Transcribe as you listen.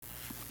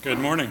Good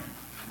morning.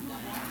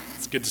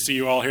 It's good to see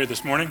you all here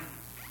this morning.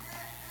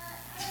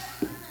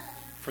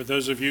 For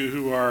those of you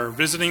who are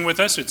visiting with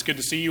us, it's good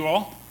to see you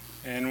all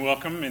and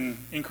welcome, and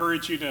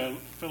encourage you to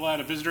fill out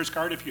a visitor's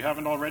card if you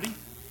haven't already.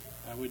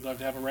 We'd love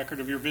to have a record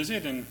of your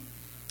visit and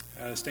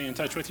stay in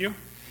touch with you.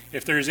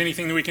 If there's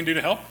anything that we can do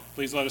to help,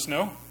 please let us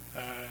know.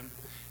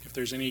 If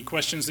there's any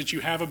questions that you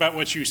have about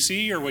what you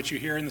see or what you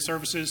hear in the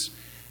services,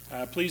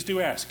 please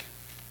do ask.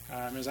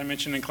 As I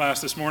mentioned in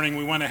class this morning,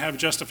 we want to have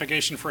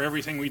justification for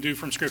everything we do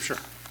from Scripture.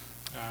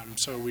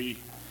 So we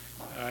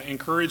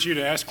encourage you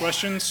to ask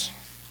questions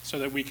so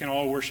that we can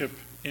all worship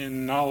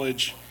in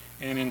knowledge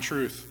and in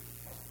truth.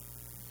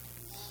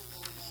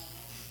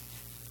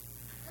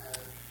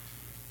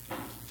 I'd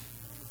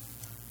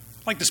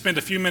like to spend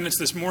a few minutes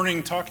this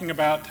morning talking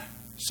about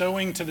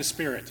sowing to the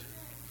Spirit.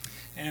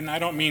 And I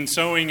don't mean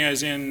sowing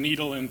as in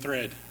needle and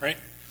thread, right?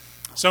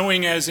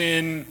 Sowing as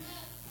in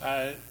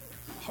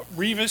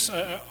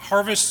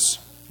harvests,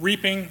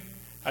 reaping,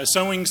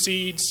 sowing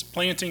seeds,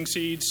 planting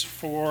seeds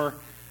for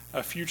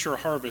a future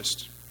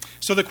harvest.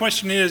 So the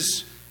question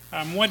is,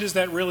 what does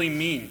that really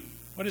mean?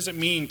 What does it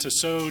mean to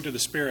sow to the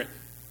Spirit?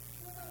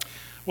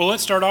 Well,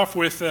 let's start off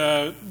with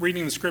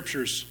reading the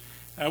Scriptures.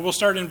 We'll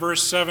start in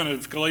verse 7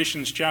 of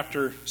Galatians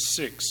chapter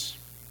 6.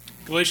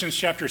 Galatians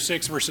chapter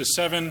 6, verses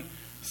 7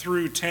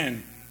 through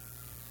 10.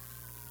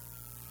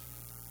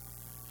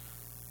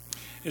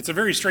 It's a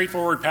very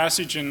straightforward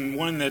passage and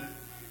one that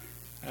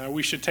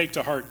we should take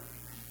to heart.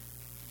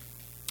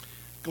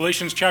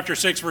 Galatians chapter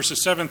 6,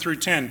 verses 7 through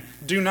 10.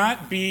 Do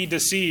not be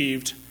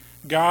deceived.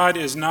 God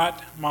is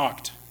not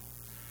mocked.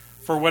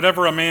 For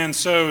whatever a man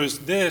sows,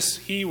 this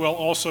he will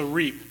also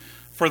reap.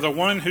 For the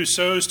one who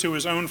sows to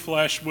his own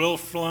flesh will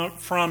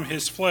from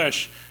his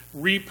flesh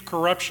reap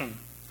corruption.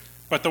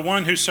 But the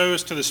one who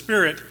sows to the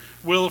Spirit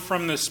will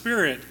from the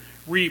Spirit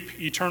reap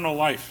eternal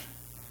life.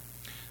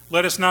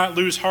 Let us not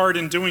lose heart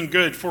in doing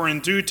good, for in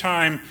due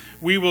time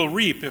we will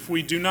reap if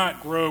we do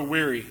not grow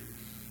weary.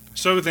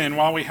 So then,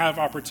 while we have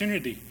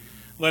opportunity,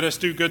 let us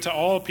do good to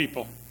all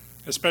people,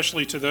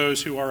 especially to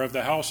those who are of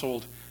the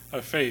household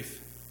of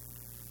faith.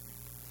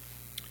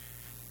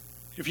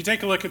 If you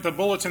take a look at the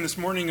bulletin this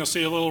morning, you'll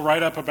see a little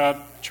write-up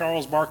about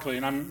Charles Barkley,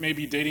 and I'm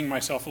maybe dating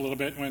myself a little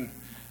bit when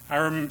I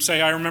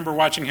remember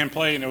watching him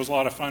play, and it was a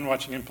lot of fun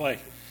watching him play.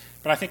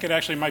 But I think it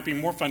actually might be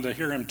more fun to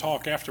hear him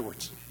talk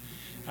afterwards.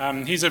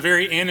 He's a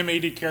very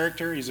animated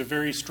character. He's a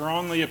very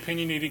strongly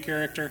opinionated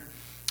character,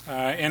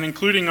 and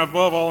including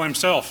above all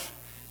himself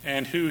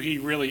and who he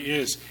really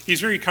is.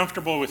 He's very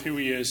comfortable with who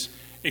he is,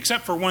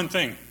 except for one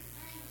thing.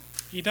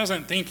 He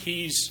doesn't think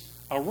he's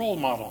a role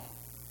model.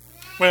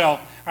 Well,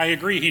 I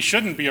agree he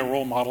shouldn't be a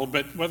role model,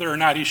 but whether or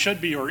not he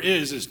should be or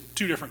is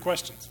two different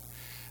questions.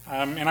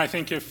 And I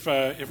think if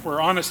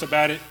we're honest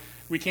about it,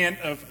 we can't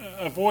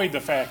avoid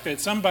the fact that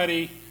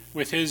somebody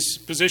with his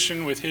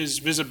position, with his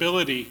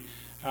visibility,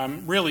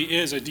 really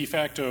is a de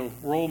facto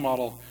role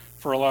model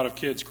for a lot of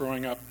kids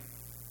growing up.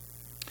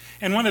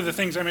 And one of the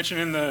things I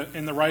mentioned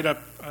in the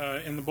write-up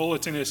in the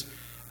bulletin is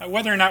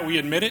whether or not we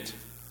admit it,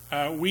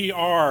 we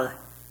are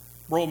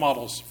role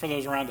models for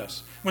those around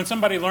us. When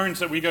somebody learns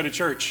that we go to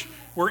church,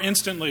 we're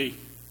instantly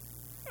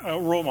a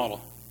role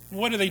model.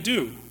 What do they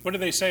do? What do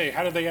they say?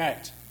 How do they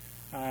act?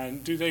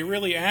 Do they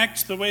really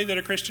act the way that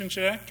a Christian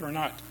should act or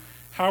not?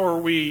 How are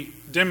we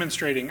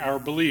demonstrating our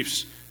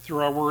beliefs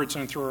through our words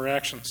and through our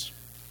actions?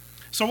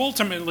 So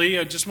ultimately,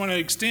 I just want to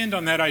extend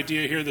on that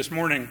idea here this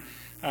morning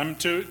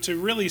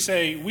to really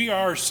say we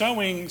are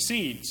sowing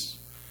seeds,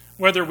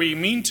 whether we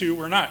mean to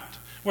or not,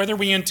 whether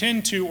we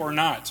intend to or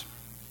not.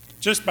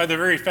 Just by the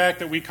very fact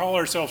that we call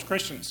ourselves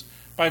Christians,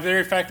 by the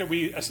very fact that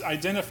we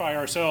identify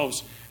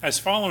ourselves as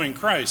following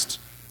Christ,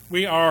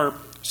 we are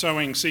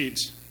sowing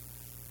seeds.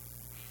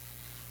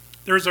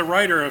 There's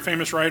a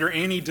famous writer,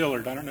 Annie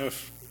Dillard. I don't know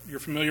if you're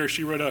familiar.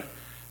 She wrote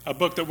a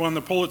book that won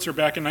the Pulitzer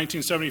back in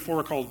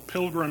 1974 called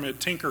Pilgrim at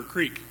Tinker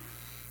Creek.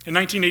 In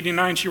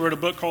 1989, she wrote a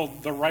book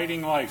called The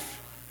Writing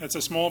Life. That's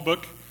a small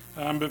book,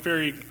 but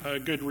very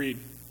good read.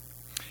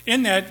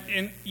 In that,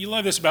 and you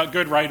love this about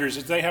good writers,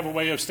 is they have a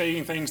way of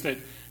stating things that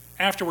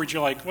afterwards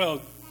you're like,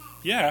 well,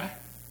 yeah,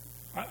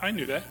 I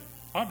knew that,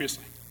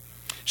 obviously.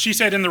 She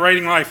said in The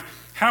Writing Life,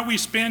 how we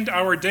spend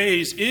our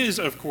days is,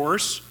 of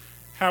course,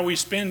 how we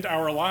spend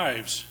our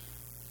lives.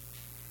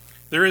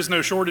 There is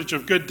no shortage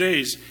of good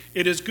days.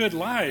 It is good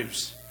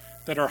lives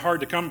that are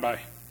hard to come by.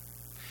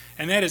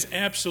 And that is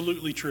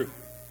absolutely true.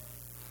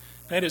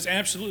 That is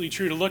absolutely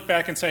true to look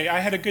back and say,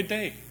 I had a good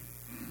day.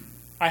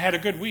 I had a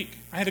good week.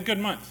 I had a good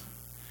month.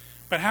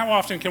 But how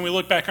often can we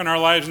look back on our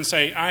lives and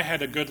say, I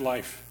had a good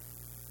life?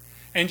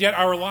 And yet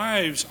our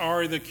lives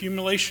are the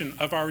accumulation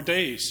of our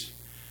days.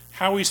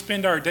 How we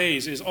spend our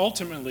days is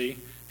ultimately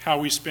how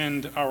we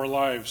spend our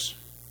lives.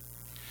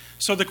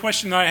 So the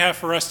question I have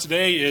for us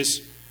today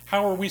is,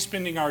 how are we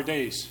spending our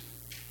days?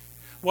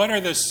 What are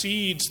the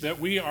seeds that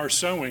we are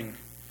sowing?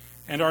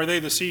 And are they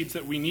the seeds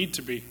that we need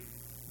to be?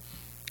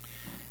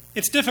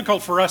 It's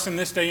difficult for us in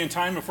this day and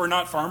time if we're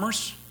not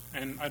farmers,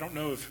 and I don't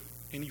know of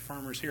any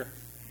farmers here.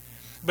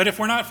 But if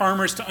we're not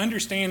farmers, to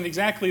understand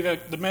exactly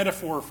the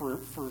metaphor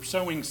for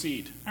sowing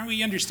seed. And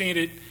we understand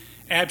it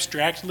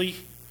abstractly,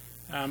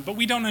 but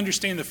we don't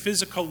understand the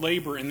physical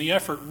labor and the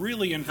effort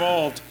really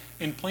involved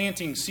in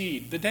planting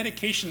seed, the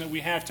dedication that we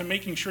have to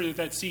making sure that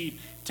that seed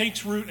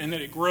takes root and that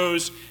it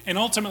grows, and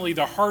ultimately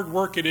the hard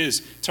work it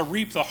is to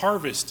reap the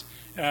harvest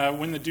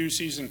when the due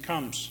season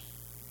comes.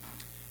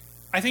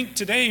 I think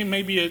today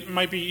maybe it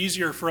might be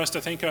easier for us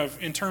to think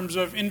of in terms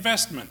of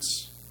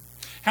investments.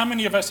 How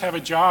many of us have a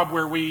job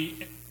where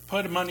we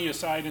put money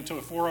aside into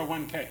a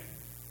 401k?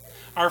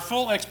 Our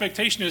full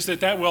expectation is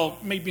that will,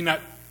 maybe not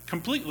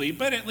completely,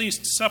 but at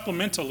least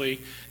supplementally,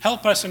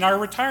 help us in our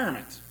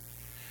retirement.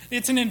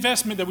 It's an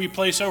investment that we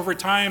place over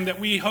time that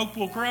we hope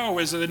will grow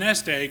as a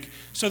nest egg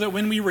so that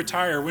when we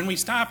retire, when we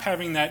stop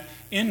having that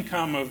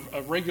income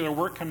of regular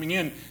work coming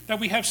in, that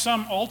we have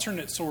some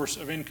alternate source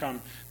of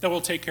income that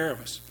will take care of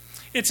us.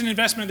 It's an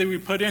investment that we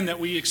put in that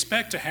we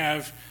expect to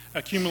have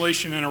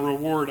accumulation and a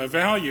reward, a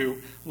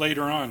value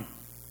later on.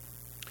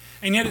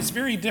 And yet it's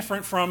very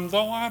different from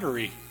the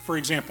lottery, for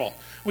example.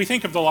 We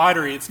think of the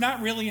lottery, it's not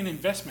really an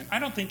investment. I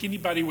don't think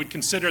anybody would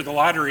consider the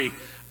lottery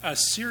a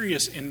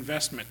serious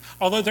investment.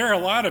 Although there are a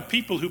lot of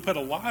people who put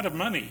a lot of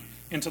money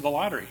into the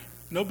lottery.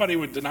 Nobody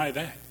would deny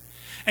that.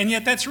 And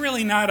yet that's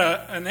really not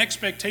an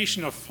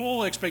expectation, a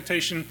full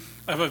expectation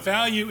of a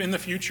value in the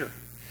future.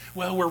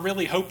 Well, we're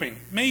really hoping,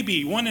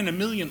 maybe 1 in a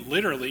million,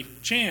 literally,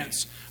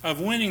 chance of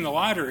winning the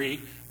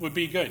lottery would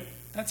be good.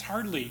 That's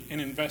hardly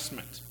an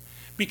investment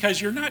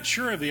because you're not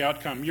sure of the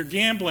outcome. You're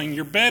gambling,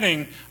 you're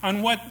betting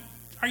on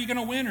are you going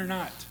to win or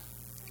not.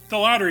 The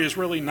lottery is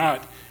really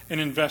not an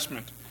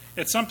investment.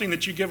 It's something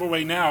that you give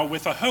away now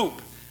with a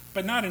hope,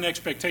 but not an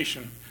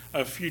expectation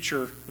of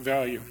future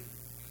value.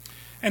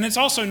 And it's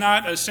also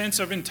not a sense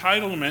of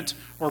entitlement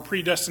or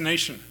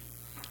predestination.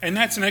 And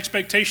that's an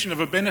expectation of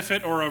a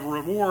benefit or a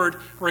reward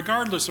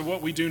regardless of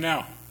what we do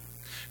now.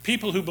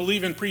 People who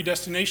believe in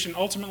predestination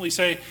ultimately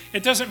say,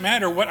 it doesn't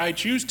matter what I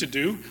choose to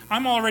do,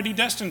 I'm already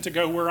destined to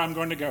go where I'm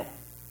going to go.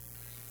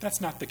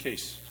 That's not the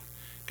case.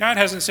 God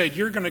hasn't said,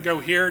 you're going to go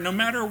here no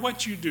matter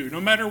what you do,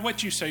 no matter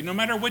what you say, no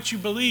matter what you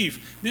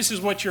believe, this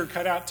is what you're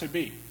cut out to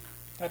be.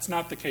 That's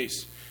not the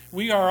case.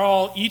 We are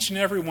all, each and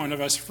every one of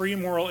us, free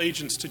moral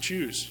agents to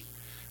choose.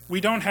 We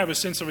don't have a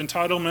sense of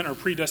entitlement or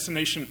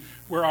predestination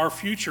where our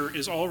future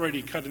is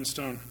already cut in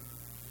stone.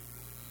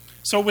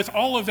 So with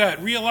all of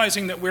that,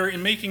 realizing that we're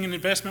in making an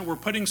investment, we're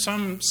putting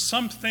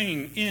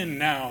something in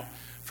now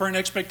for an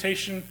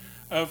expectation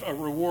of a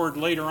reward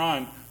later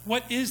on.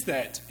 What is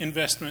that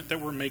investment that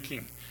we're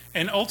making?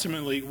 And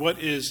ultimately, what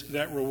is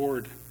that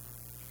reward?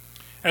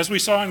 As we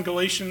saw in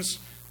Galatians,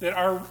 that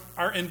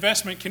our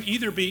investment can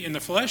either be in the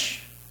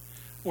flesh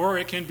or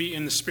it can be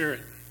in the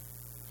spirit.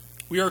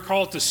 We are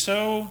called to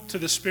sow to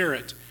the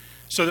Spirit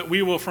so that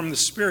we will from the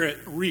Spirit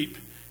reap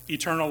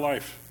eternal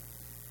life.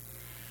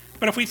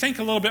 But if we think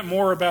a little bit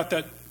more about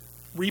that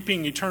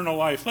reaping eternal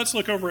life, let's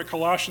look over at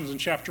Colossians in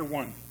chapter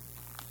 1.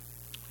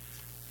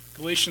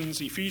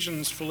 Galatians,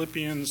 Ephesians,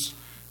 Philippians,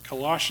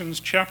 Colossians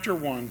chapter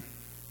 1.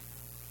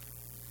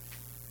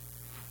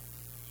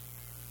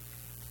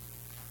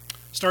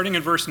 Starting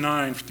in verse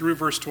 9 through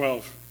verse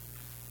 12.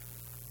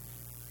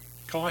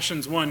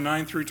 Colossians 1,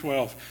 9 through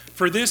 12.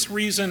 For this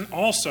reason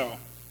also,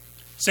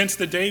 since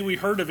the day we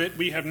heard of it,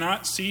 we have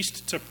not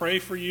ceased to pray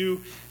for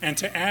you and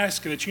to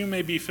ask that you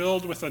may be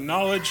filled with the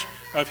knowledge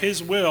of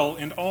his will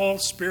and all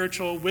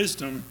spiritual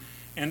wisdom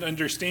and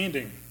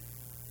understanding.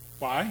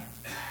 Why?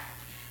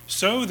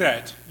 So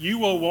that you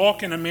will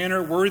walk in a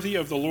manner worthy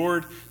of the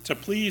Lord to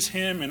please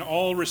him in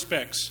all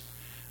respects,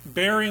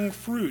 bearing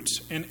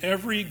fruit in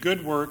every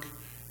good work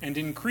and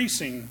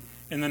increasing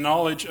in the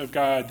knowledge of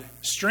God,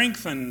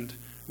 strengthened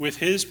with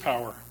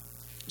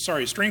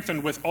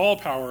all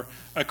power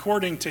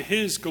according to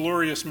his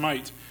glorious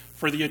might,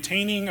 for the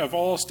attaining of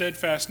all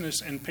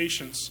steadfastness and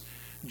patience,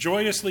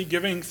 joyously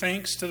giving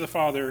thanks to the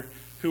Father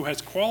who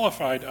has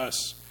qualified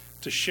us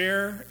to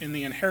share in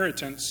the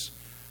inheritance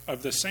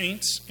of the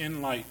saints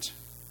in light.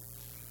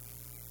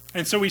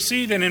 And so we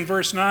see that in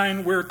verse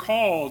 9 we're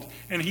called,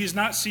 and he's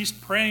not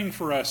ceased praying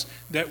for us,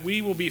 that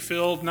we will be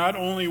filled not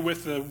only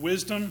with the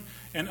wisdom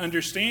and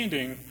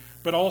understanding,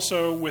 but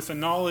also with the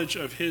knowledge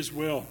of his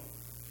will.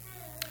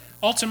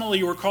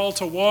 Ultimately, we're called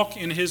to walk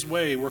in his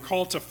way. We're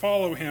called to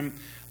follow him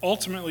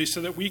ultimately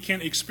so that we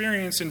can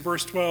experience in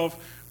verse 12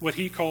 what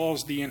he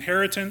calls the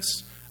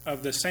inheritance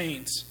of the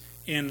saints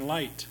in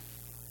light.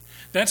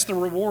 That's the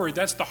reward,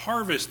 that's the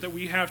harvest that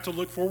we have to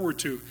look forward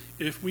to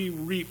if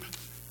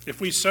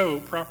we sow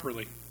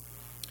properly.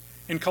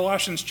 In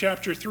Colossians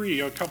chapter 3,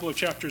 a couple of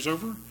chapters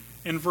over,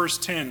 in verse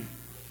 10,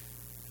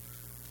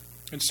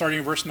 and starting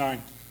in verse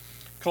 9.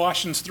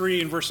 Colossians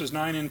 3 in verses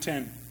 9 and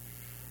 10.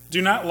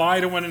 Do not lie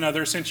to one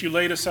another, since you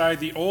laid aside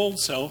the old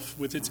self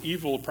with its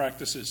evil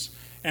practices,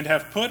 and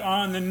have put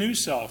on the new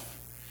self,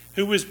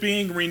 who is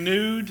being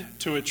renewed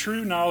to a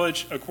true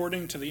knowledge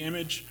according to the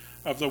image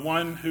of the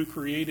one who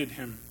created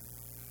him.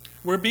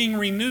 We're being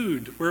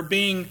renewed. We're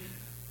being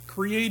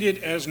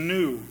created as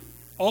new,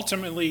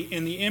 ultimately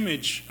in the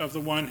image of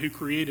the one who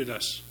created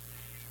us.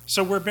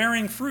 So we're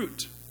bearing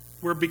fruit.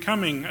 We're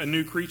becoming a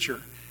new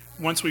creature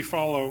once we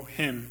follow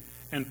him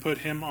and put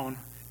him on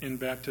in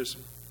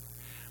baptism.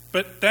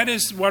 But that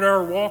is what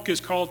our walk is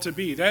called to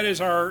be. That is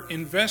our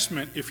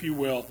investment, if you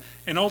will,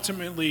 and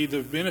ultimately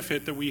the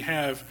benefit that we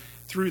have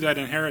through that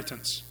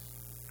inheritance.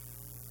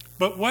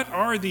 But what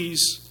are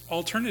these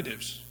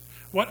alternatives?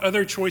 What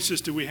other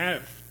choices do we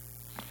have?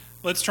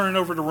 Let's turn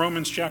over to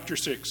Romans chapter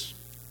 6.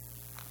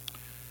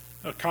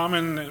 A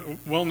common,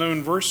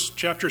 well-known verse,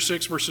 chapter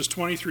 6, verses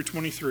 20 through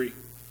 23.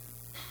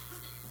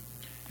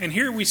 And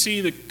here we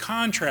see the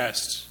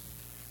contrast,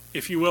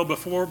 if you will,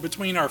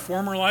 between our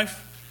former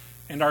life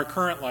and our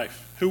current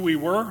life, who we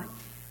were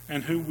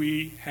and who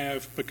we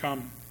have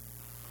become.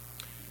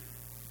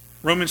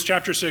 Romans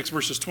chapter 6,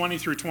 verses 20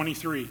 through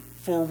 23.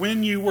 For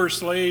when you were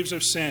slaves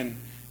of sin,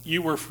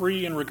 you were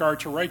free in regard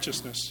to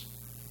righteousness.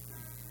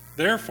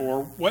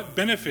 Therefore, what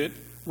benefit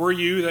were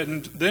you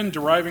then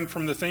deriving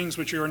from the things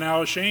which you are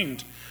now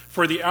ashamed?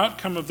 For the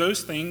outcome of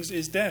those things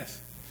is death.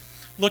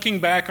 Looking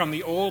back on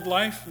the old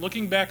life,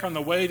 looking back on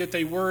the way that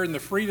they were and the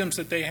freedoms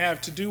that they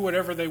have to do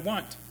whatever they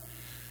want,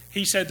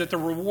 he said that the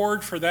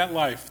reward for that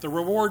life, the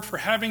reward for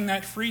having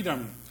that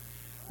freedom,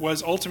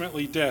 was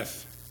ultimately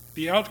death.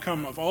 The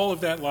outcome of all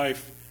of that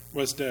life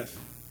was death.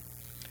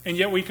 And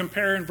yet we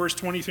compare in verse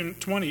 20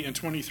 and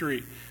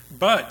 23.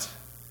 But,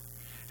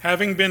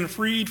 having been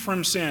freed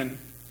from sin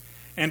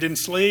and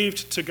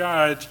enslaved to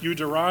God, you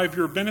derive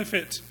your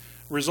benefit,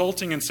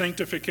 resulting in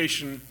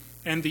sanctification,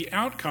 and the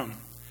outcome,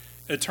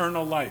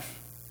 eternal life.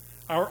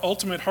 Our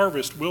ultimate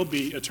harvest will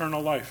be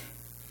eternal life.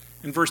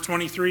 In verse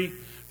 23,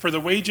 for the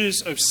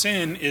wages of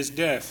sin is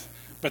death,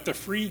 but the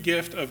free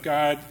gift of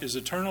God is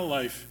eternal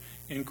life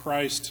in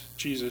Christ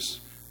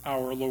Jesus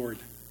our Lord.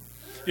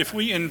 If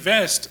we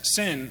invest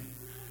sin,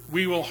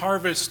 we will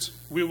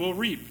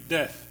reap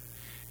death.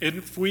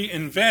 If we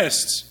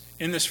invest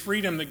in this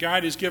freedom that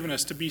God has given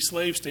us to be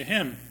slaves to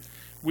him,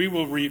 we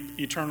will reap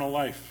eternal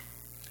life.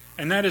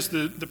 And that is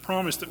the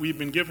promise that we've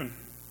been given.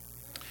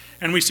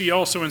 And we see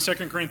also in 2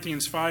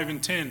 Corinthians 5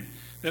 and 10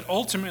 that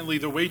ultimately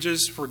the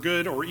wages for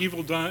good or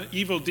evil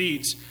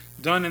deeds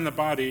done in the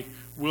body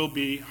will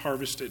be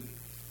harvested.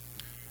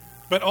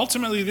 But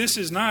ultimately this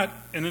is not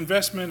an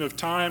investment of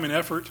time and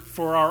effort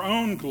for our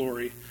own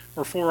glory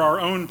or for our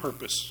own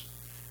purpose.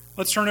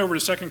 Let's turn over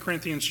to 2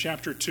 Corinthians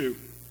chapter 2.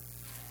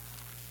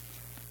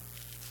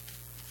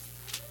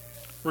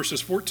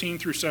 Verses 14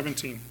 through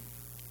 17.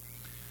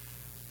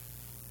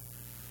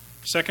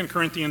 2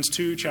 Corinthians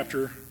 2,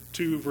 chapter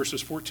 2,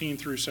 verses 14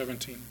 through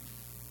 17.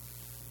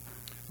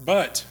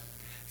 But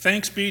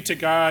thanks be to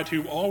God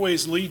who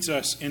always leads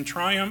us in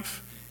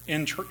triumph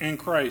in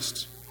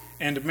Christ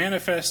and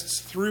manifests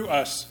through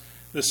us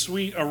the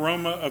sweet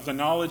aroma of the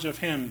knowledge of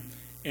him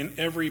in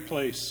every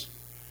place.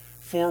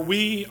 For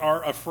we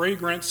are a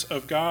fragrance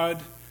of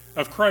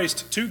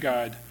Christ to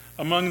God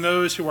among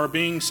those who are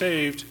being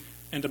saved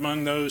and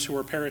among those who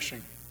are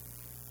perishing.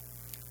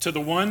 To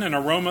the one an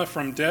aroma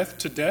from death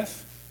to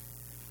death,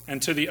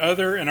 and to the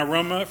other an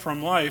aroma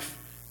from life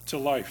to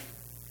life.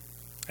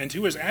 And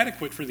who is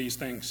adequate for these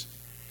things?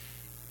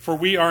 For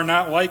we are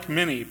not like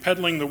many,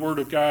 peddling the word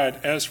of God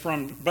as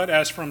from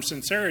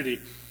sincerity,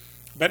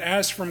 but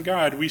as from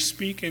God we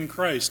speak in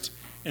Christ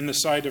in the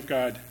sight of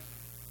God.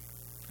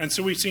 And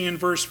so we see in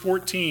verse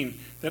 14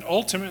 that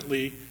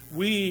ultimately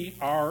we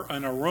are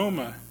an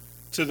aroma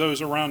to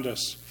those around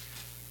us,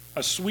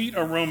 a sweet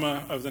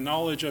aroma of the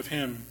knowledge of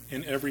him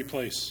in every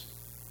place.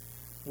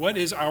 What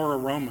is our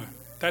aroma?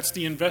 That's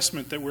the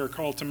investment that we're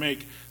called to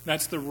make.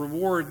 That's the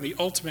reward, the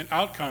ultimate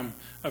outcome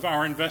of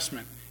our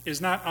investment, is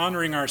not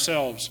honoring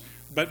ourselves,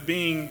 but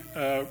being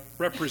a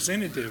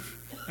representative,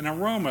 an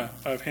aroma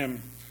of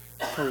him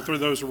for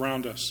those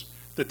around us,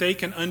 that they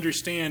can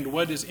understand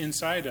what is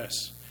inside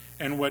us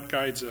and what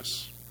guides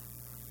us.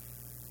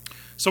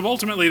 So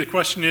ultimately the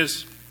question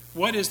is,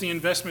 what is the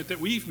investment that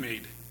we've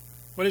made?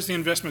 What is the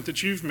investment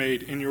that you've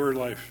made in your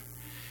life?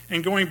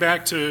 And going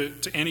back to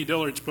Annie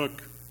Dillard's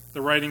book,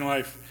 The Writing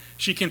Life,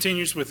 she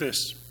continues with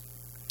this.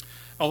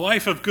 A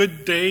life of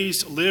good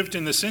days lived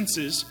in the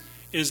senses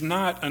is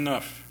not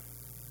enough.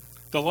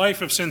 The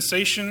life of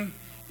sensation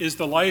is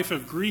the life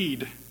of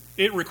greed.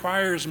 It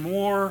requires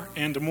more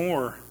and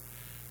more.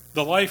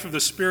 The life of the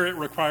Spirit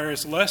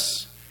requires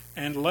less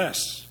and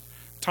less.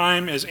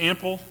 Time is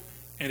ample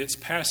and its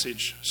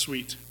passage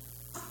sweet.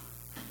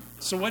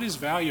 So what is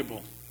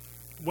valuable?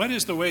 What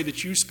is the way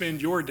that you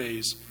spend your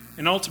days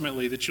and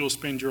ultimately that you'll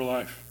spend your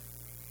life?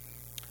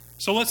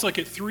 So let's look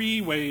at 3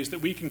 ways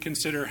that we can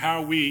consider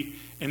how we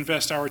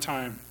invest our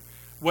time,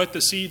 what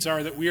the seeds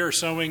are that we are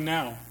sowing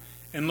now,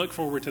 and look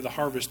forward to the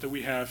harvest that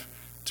we have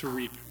to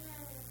reap.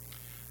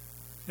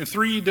 In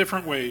 3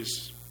 different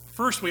ways.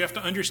 First, we have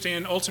to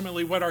understand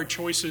ultimately what our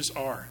choices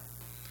are.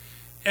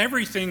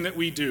 Everything that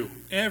we do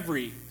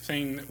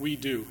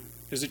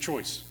is a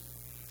choice.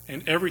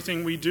 And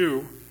everything we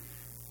do,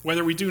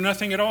 whether we do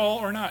nothing at all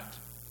or not,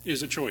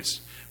 is a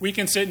choice. We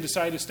can sit and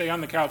decide to stay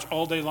on the couch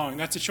all day long.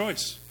 That's a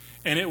choice.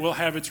 And it will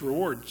have its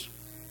rewards.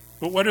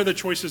 But what are the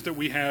choices that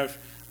we have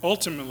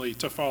ultimately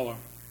to follow?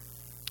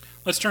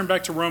 Let's turn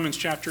back to Romans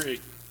chapter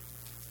 8.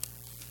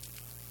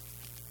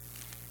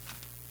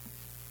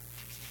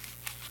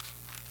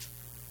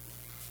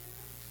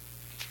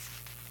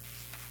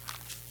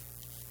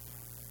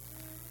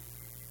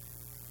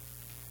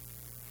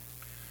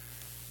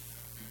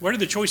 What are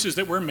the choices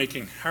that we're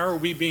making? How are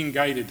we being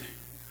guided?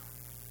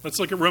 Let's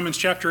look at Romans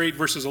chapter 8,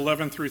 verses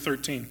 11 through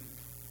 13.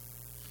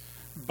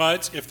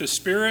 But if the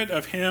Spirit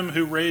of him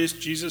who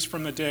raised Jesus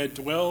from the dead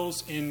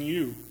dwells in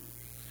you,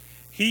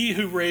 he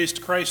who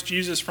raised Christ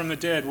Jesus from the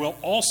dead will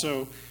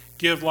also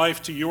give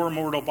life to your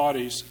mortal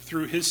bodies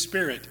through his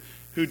Spirit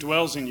who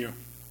dwells in you.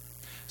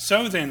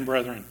 So then,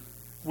 brethren,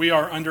 we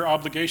are under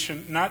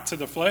obligation not to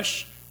the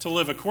flesh to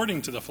live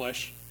according to the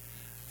flesh.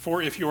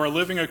 For if you are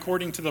living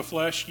according to the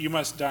flesh, you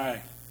must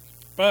die.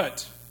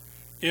 But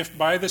if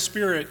by the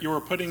Spirit you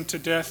are putting to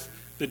death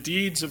the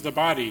deeds of the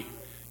body,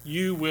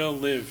 you will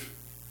live.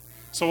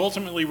 So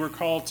ultimately we're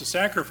called to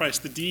sacrifice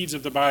the deeds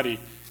of the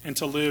body and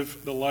to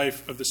live the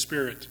life of the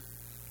Spirit.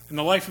 And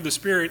the life of the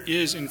Spirit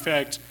is, in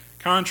fact,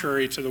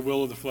 contrary to the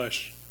will of the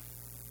flesh.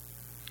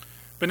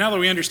 But now that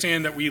we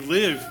understand that we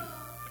live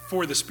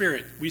for the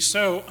Spirit, we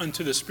sow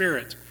unto the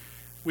Spirit,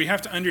 we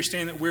have to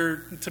understand that we're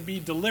to be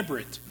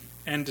deliberate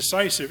and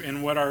decisive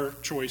in what our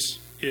choice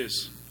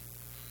is.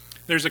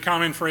 There's a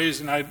common phrase,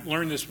 and I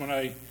learned this when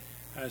I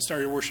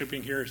started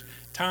worshiping here, is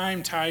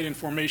time, tide, and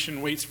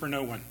formation waits for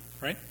no one,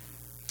 right?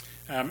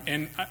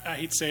 And I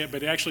hate to say it,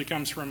 but it actually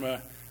comes from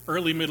a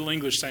early Middle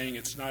English saying.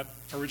 It's not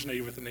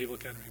originated with the Naval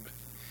Academy,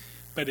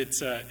 but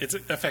it's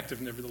effective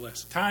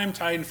nevertheless. Time,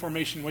 tide, and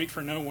formation wait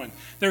for no one.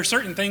 There are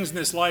certain things in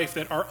this life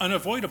that are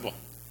unavoidable,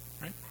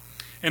 right?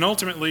 And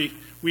ultimately,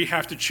 we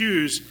have to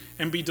choose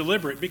and be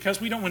deliberate because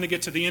we don't want to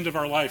get to the end of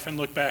our life and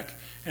look back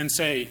and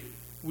say,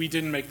 we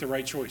didn't make the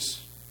right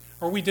choice.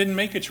 Or we didn't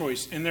make a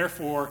choice and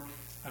therefore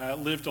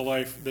lived a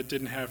life that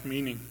didn't have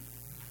meaning.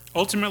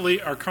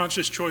 Ultimately, our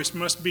conscious choice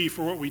must be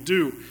for what we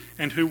do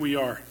and who we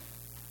are.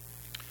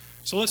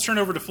 So let's turn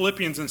over to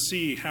Philippians and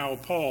see how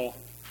Paul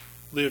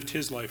lived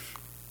his life.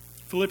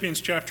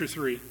 Philippians chapter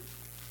 3.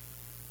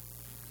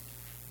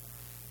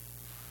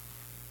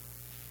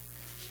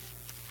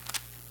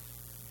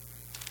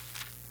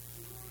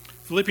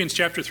 Philippians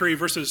chapter 3,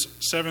 verses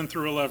 7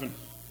 through 11.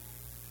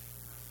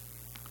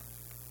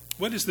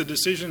 What is the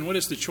decision, what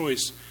is the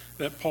choice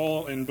that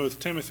Paul and both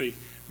Timothy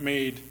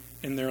made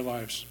in their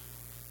lives?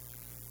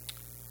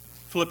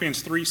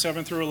 Philippians 3,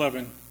 7 through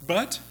 11.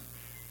 But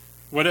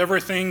whatever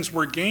things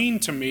were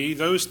gained to me,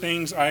 those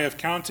things I have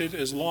counted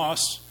as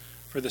loss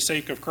for the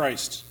sake of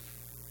Christ.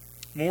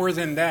 More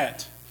than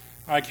that,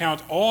 I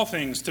count all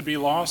things to be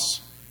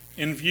loss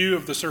in view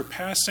of the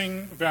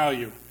surpassing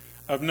value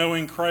of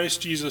knowing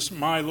Christ Jesus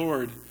my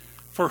Lord,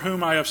 for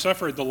whom I have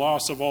suffered the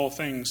loss of all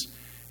things,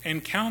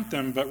 and count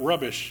them but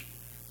rubbish,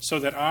 so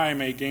that I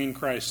may gain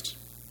Christ,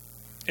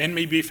 and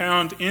may be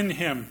found in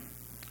him,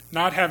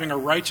 not having a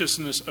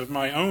righteousness of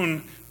my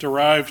own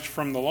derived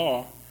from the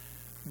law,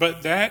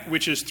 but that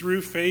which is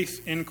through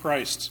faith in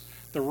Christ,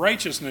 the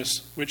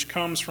righteousness which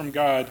comes from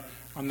God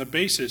on the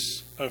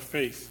basis of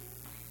faith,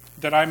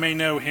 that I may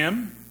know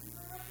him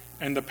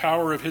and the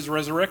power of his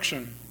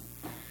resurrection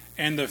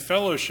and the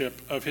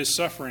fellowship of his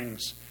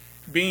sufferings,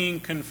 being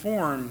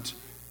conformed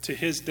to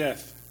his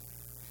death,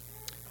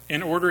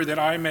 in order that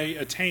I may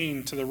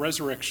attain to the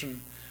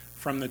resurrection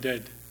from the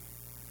dead.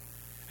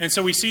 And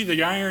so we see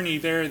the irony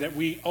there that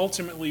we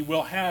ultimately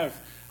will have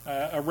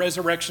a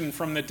resurrection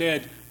from the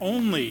dead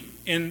only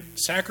in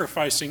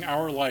sacrificing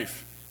our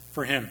life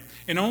for him,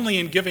 and only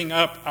in giving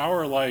up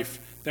our life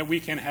that we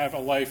can have a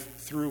life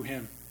through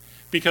him.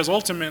 Because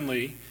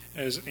ultimately,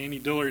 as Annie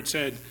Dillard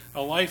said,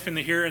 a life in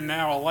the here and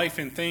now, a life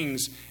in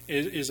things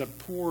is a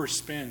poor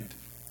spend,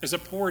 is a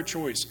poor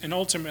choice, and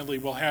ultimately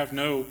will have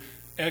no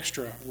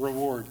extra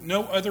reward,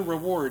 no other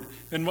reward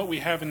than what we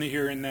have in the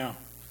here and now.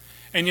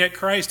 And yet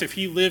Christ, if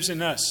he lives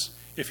in us,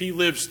 if he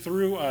lives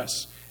through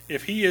us,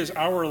 if he is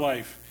our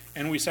life,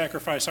 and we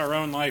sacrifice our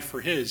own life for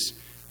his,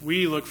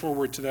 we look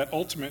forward to that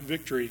ultimate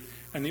victory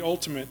and the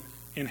ultimate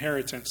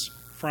inheritance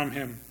from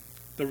him,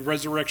 the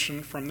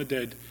resurrection from the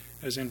dead,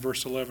 as in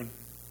verse 11.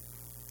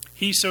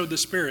 He sowed the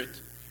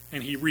Spirit,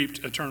 and he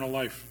reaped eternal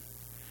life.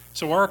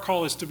 So our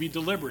call is to be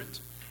deliberate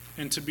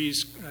and to be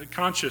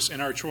conscious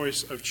in our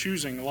choice of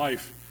choosing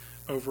life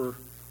over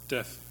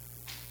death.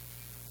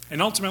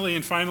 And ultimately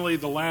and finally,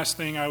 the last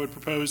thing I would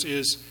propose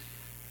is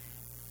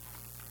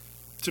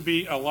to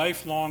be a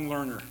lifelong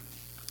learner.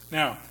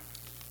 Now,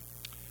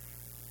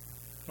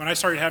 when I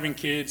started having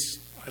kids,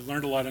 I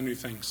learned a lot of new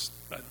things.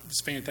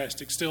 It's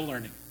fantastic, still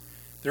learning.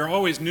 There are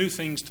always new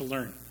things to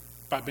learn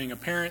about being a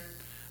parent,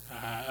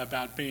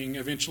 about being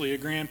eventually a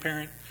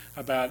grandparent,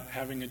 about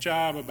having a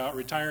job, about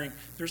retiring.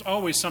 There's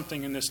always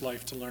something in this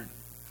life to learn.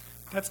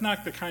 That's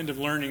not the kind of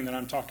learning that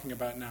I'm talking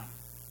about now.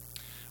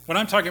 What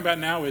I'm talking about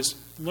now is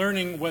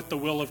learning what the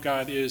will of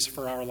God is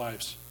for our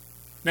lives.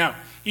 Now,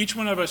 each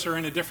one of us are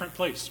in a different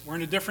place. We're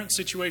in a different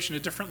situation, a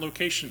different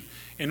location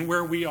in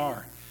where we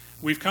are.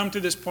 We've come to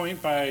this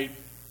point by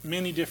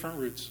many different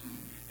routes,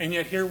 and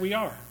yet here we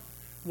are.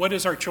 What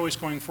is our choice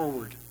going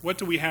forward? What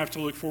do we have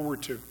to look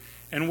forward to?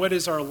 And what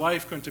is our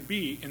life going to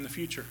be in the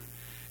future?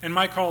 And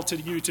my call to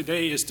you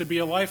today is to be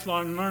a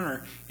lifelong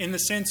learner in the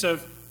sense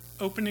of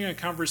opening a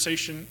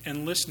conversation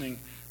and listening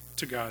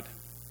to God.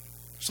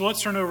 So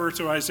let's turn over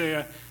to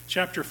Isaiah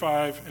chapter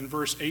 5 and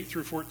verse 8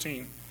 through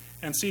 14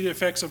 and see the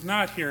effects of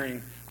not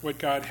hearing what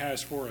God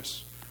has for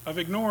us, of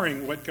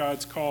ignoring what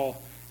God's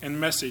call and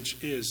message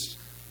is.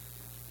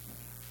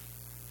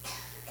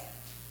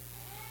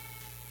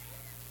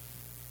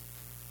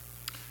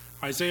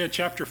 Isaiah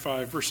chapter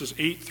 5, verses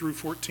 8 through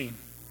 14.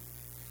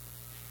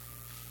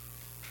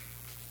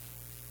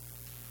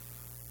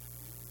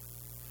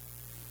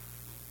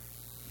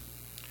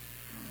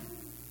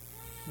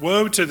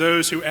 Woe to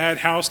those who add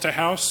house to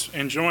house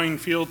and join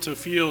field to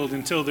field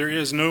until there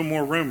is no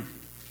more room,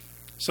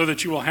 so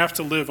that you will have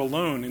to live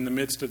alone in the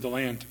midst of the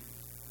land.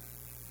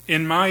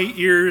 In my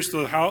ears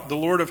the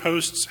Lord of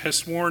hosts has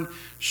sworn,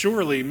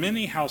 surely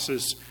many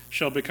houses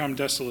shall become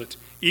desolate,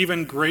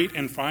 even great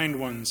and fine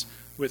ones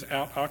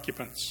without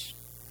occupants.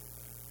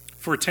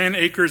 For 10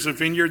 acres of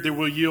vineyard there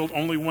will yield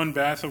only 1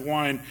 bath of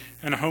wine,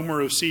 and a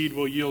homer of seed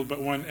will yield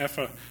but 1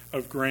 ephah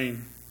of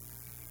grain.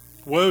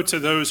 Woe to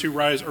those who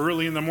rise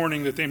early in the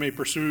morning that they may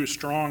pursue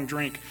strong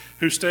drink,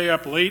 who stay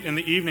up late in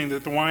the evening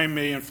that the wine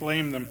may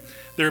inflame them.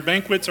 Their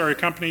banquets are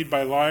accompanied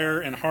by lyre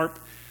and harp,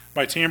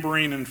 by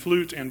tambourine and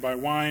flute, and by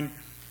wine,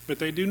 but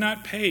they do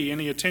not pay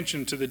any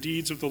attention to the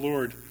deeds of the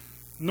Lord,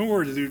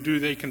 nor do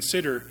they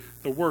consider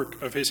the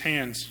work of his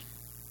hands.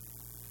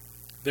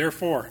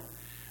 Therefore,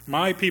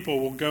 my people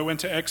will go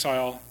into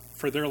exile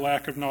for their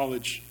lack of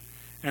knowledge,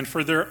 and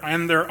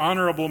their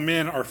honorable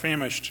men are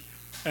famished,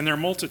 and their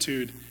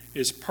multitude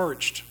is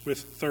parched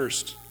with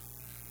thirst.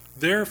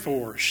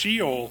 Therefore,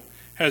 Sheol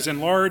has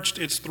enlarged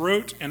its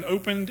throat and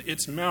opened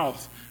its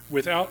mouth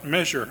without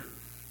measure,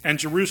 and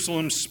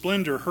Jerusalem's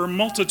splendor, her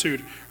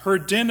multitude, her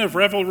din of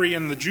revelry,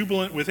 and the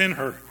jubilant within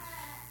her,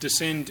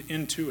 descend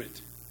into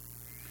it.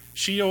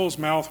 Sheol's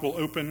mouth will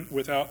open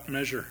without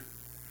measure.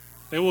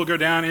 They will go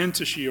down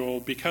into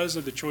Sheol because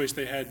of the choice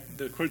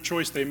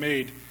they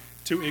made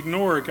to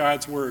ignore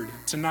God's word,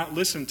 to not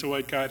listen to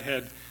what God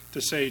had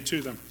to say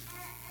to them.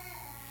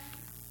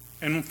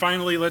 And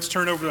finally, let's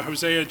turn over to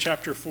Hosea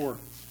chapter 4.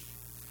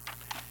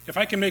 If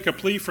I can make a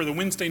plea for the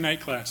Wednesday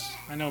night class,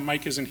 I know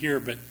Mike isn't here,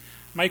 but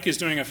Mike is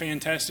doing a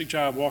fantastic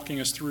job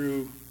walking us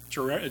through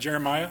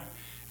Jeremiah,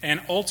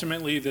 and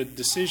ultimately the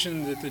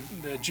decision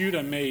that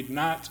Judah made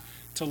not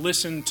to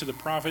listen to the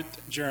prophet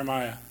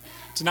Jeremiah,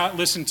 to not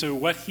listen to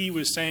what he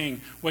was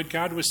saying, what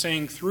God was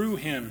saying through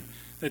him,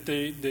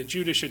 that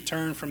Judah should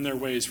turn from their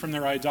ways, from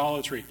their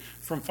idolatry,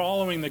 from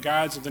following the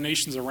gods of the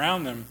nations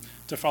around them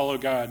to follow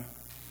God.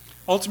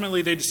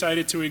 Ultimately, they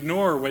decided to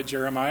ignore what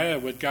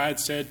God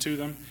said to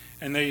them,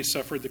 and they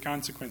suffered the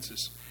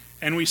consequences.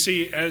 And we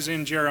see, as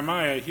in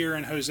Jeremiah, here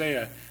in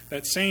Hosea,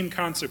 that same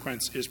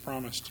consequence is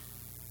promised.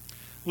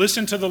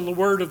 Listen to the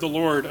word of the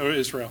Lord, O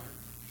Israel.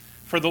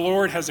 For the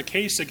Lord has a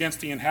case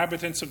against the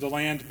inhabitants of the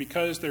land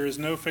because there is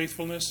no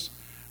faithfulness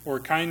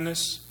or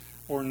kindness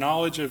or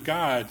knowledge of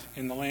God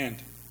in the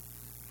land.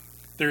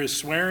 There is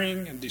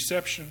swearing and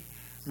deception,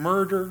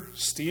 murder,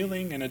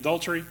 stealing, and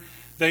adultery.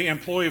 They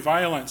employ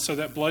violence so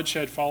that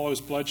bloodshed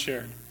follows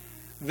bloodshed.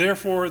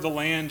 Therefore the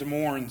land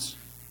mourns,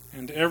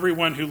 and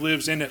everyone who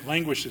lives in it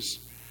languishes,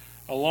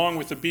 along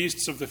with the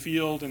beasts of the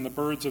field and the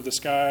birds of the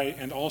sky,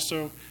 and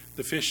also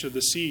the fish of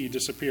the sea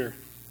disappear.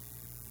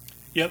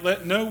 Yet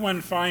let no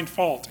one find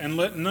fault, and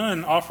let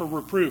none offer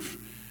reproof,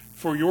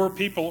 for your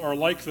people are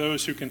like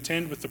those who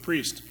contend with the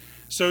priest.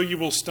 So you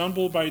will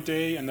stumble by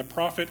day, and the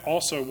prophet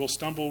also will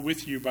stumble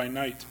with you by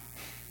night,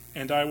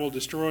 and I will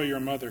destroy your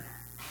mother.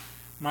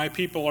 My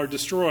people are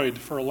destroyed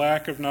for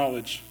lack of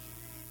knowledge.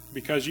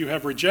 Because you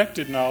have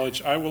rejected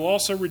knowledge, I will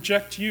also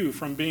reject you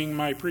from being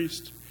my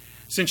priest.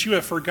 Since you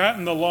have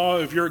forgotten the law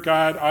of your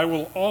God, I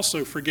will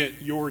also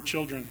forget your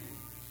children.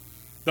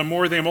 The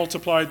more they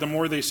multiplied, the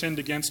more they sinned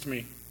against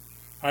me.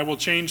 I will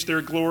change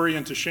their glory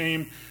into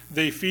shame.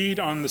 They feed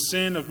on the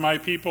sin of my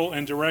people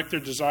and direct their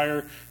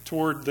desire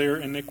toward their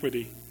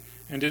iniquity.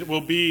 And it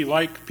will be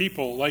like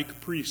people, like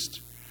priests.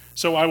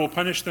 So I will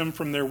punish them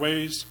from their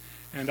ways,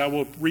 and I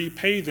will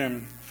repay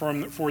them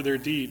for their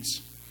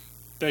deeds.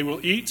 They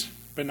will eat,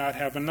 but not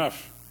have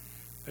enough.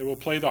 They will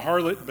play the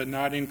harlot, but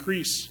not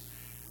increase,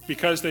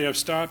 because they have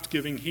stopped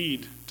giving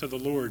heed to the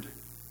Lord.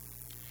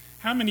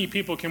 How many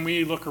people can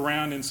we look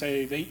around and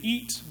say, they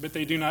eat, but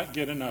they do not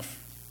get enough?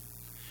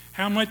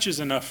 How much is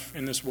enough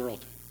in this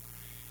world?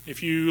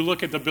 If you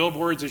look at the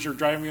billboards as you're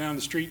driving down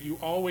the street, you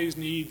always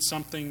need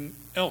something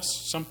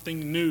else,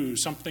 something new,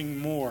 something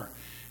more.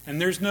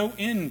 And there's no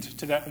end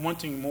to that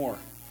wanting more.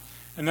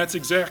 And that's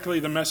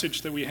exactly the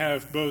message that we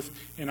have both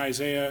in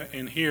Isaiah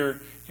and here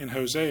in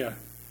Hosea,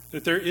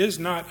 that there is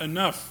not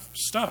enough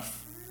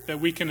stuff that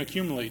we can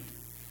accumulate.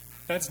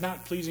 That's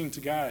not pleasing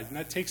to God, and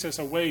that takes us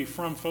away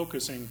from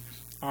focusing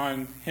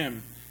on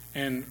him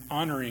and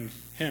honoring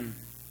him.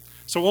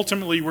 So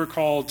ultimately, we're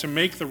called to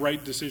make the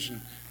right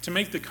decision, to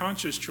make the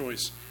conscious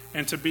choice,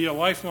 and to be a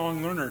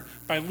lifelong learner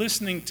by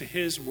listening to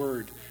his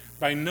word,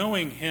 by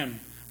knowing him,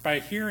 by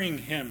hearing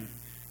him,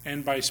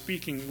 and by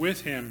speaking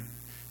with him.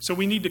 So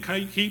we need to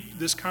keep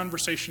this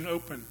conversation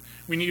open.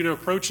 We need to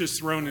approach his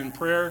throne in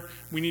prayer.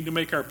 We need to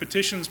make our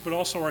petitions, but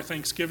also our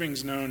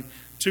thanksgivings known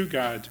to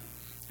God.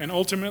 And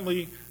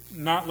ultimately,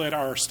 not let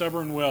our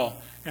stubborn will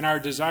and our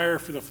desire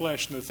for the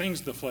flesh and the things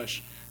of the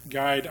flesh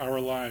guide our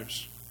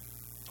lives.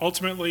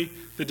 Ultimately,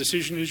 the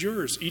decision is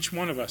yours, each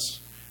one of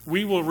us.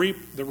 We will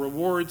reap the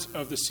rewards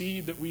of the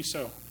seed that we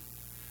sow,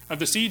 of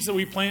the seeds that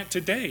we plant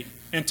today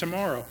and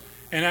tomorrow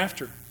and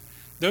after.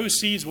 Those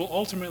seeds will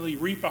ultimately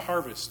reap a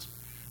harvest.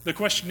 The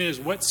question is,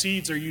 what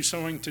seeds are you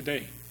sowing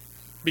today?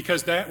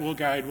 Because that will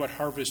guide what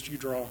harvest you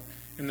draw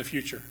in the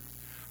future.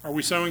 Are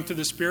we sowing to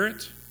the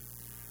Spirit?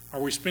 Are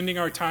we spending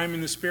our time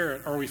in the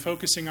Spirit? Are we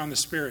focusing on the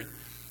Spirit?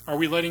 Are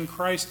we letting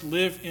Christ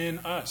live in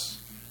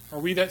us? Are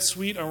we that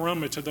sweet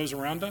aroma to those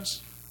around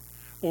us?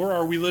 Or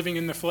are we living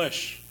in the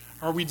flesh?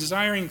 Are we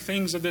desiring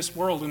things of this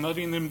world and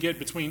letting them get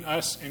between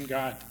us and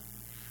God?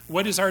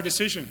 What is our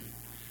decision?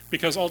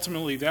 Because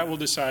ultimately that will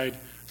decide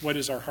what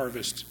is our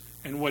harvest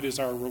and what is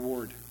our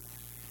reward.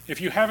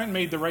 If you haven't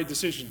made the right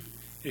decision,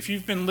 if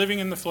you've been living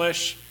in the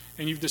flesh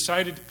and you've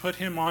decided to put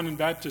him on in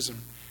baptism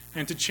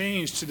and to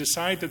change, to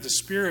decide that the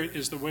Spirit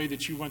is the way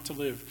that you want to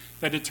live,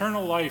 that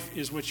eternal life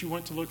is what you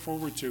want to look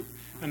forward to,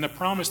 and the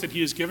promise that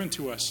he has given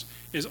to us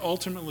is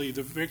ultimately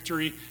the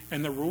victory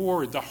and the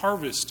reward, the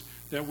harvest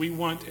that we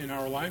want in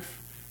our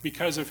life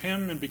because of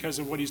him and because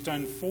of what he's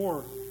done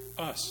for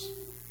us.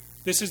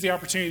 This is the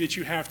opportunity that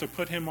you have to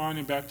put him on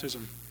in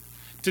baptism,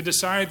 to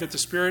decide that the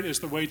Spirit is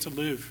the way to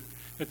live,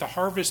 that the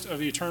harvest of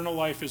the eternal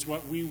life is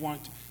what we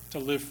want to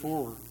live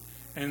for,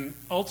 and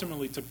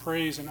ultimately to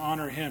praise and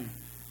honor him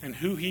and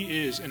who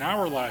he is in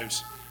our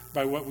lives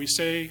by what we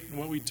say and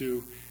what we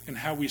do and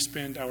how we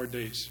spend our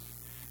days.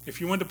 If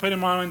you want to put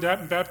him on in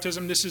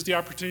baptism, this is the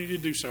opportunity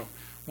to do so.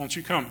 Won't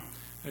you come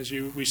as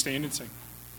we stand and sing?